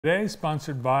Today,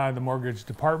 sponsored by the mortgage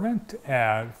department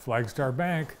at Flagstar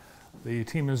Bank. The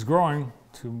team is growing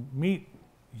to meet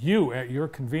you at your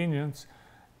convenience.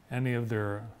 Any of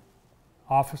their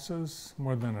offices,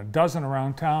 more than a dozen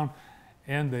around town,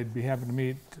 and they'd be happy to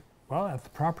meet, well, at the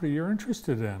property you're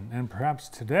interested in. And perhaps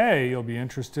today you'll be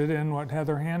interested in what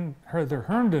Heather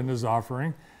Herndon is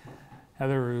offering.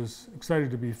 Heather is excited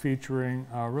to be featuring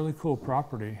a really cool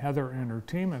property. Heather and her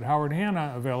team at Howard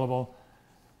Hanna, available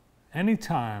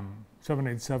anytime,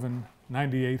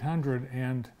 787-9800,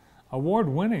 and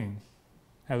award-winning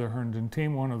Heather Herndon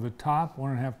team, one of the top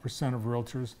 1.5% of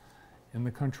realtors in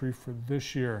the country for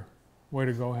this year. Way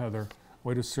to go, Heather.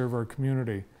 Way to serve our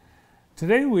community.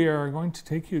 Today we are going to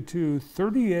take you to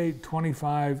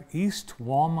 3825 East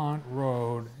Walmont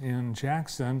Road in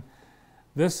Jackson.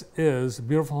 This is a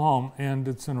beautiful home, and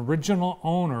it's an original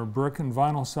owner, brick and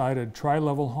vinyl sided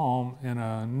tri-level home in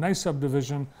a nice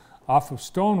subdivision off of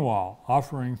Stonewall,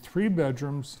 offering 3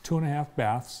 bedrooms, 2.5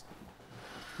 baths.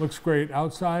 Looks great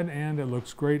outside, and it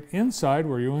looks great inside,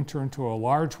 where you enter into a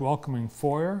large welcoming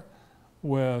foyer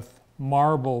with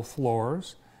marble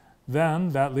floors.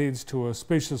 Then that leads to a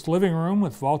spacious living room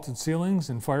with vaulted ceilings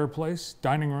and fireplace,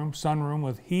 dining room, sunroom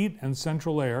with heat and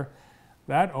central air.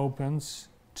 That opens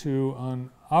to an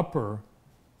upper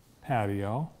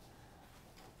patio.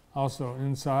 Also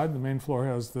inside, the main floor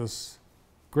has this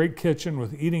great kitchen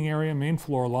with eating area, main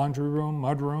floor laundry room,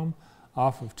 mudroom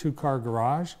off of 2-car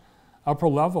garage. Upper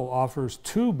level offers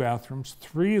 2 bathrooms,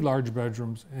 3 large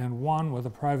bedrooms, and 1 with a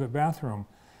private bathroom.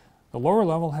 The lower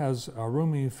level has a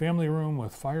roomy family room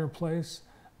with fireplace,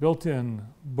 built-in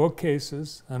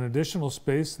bookcases, an additional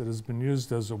space that has been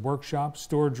used as a workshop,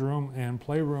 storage room, and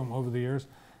playroom over the years.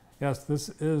 Yes, this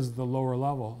is the lower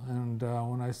level. And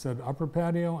when I said upper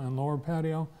patio and lower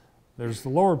patio, there's the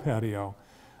lower patio.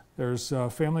 There's a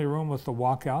family room with a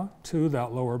walkout to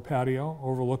that lower patio,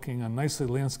 overlooking a nicely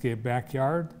landscaped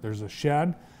backyard. There's a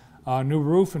shed, new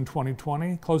roof in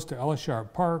 2020, close to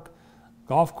Ellisharp Park,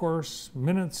 golf course,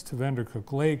 minutes to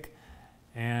Vandercook Lake.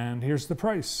 And here's the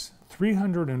price,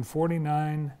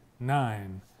 $349,900.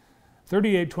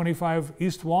 3825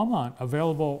 East Walmont,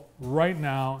 available right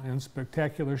now in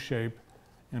spectacular shape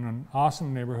in an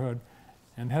awesome neighborhood.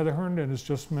 And Heather Herndon is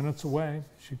just minutes away.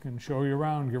 She can show you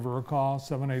around. Give her a call,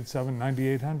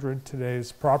 787-9800.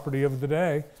 Today's property of the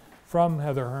day from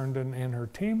Heather Herndon and her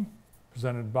team,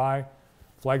 presented by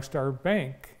Flagstar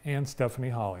Bank and Stephanie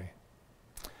Holly.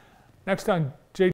 Next on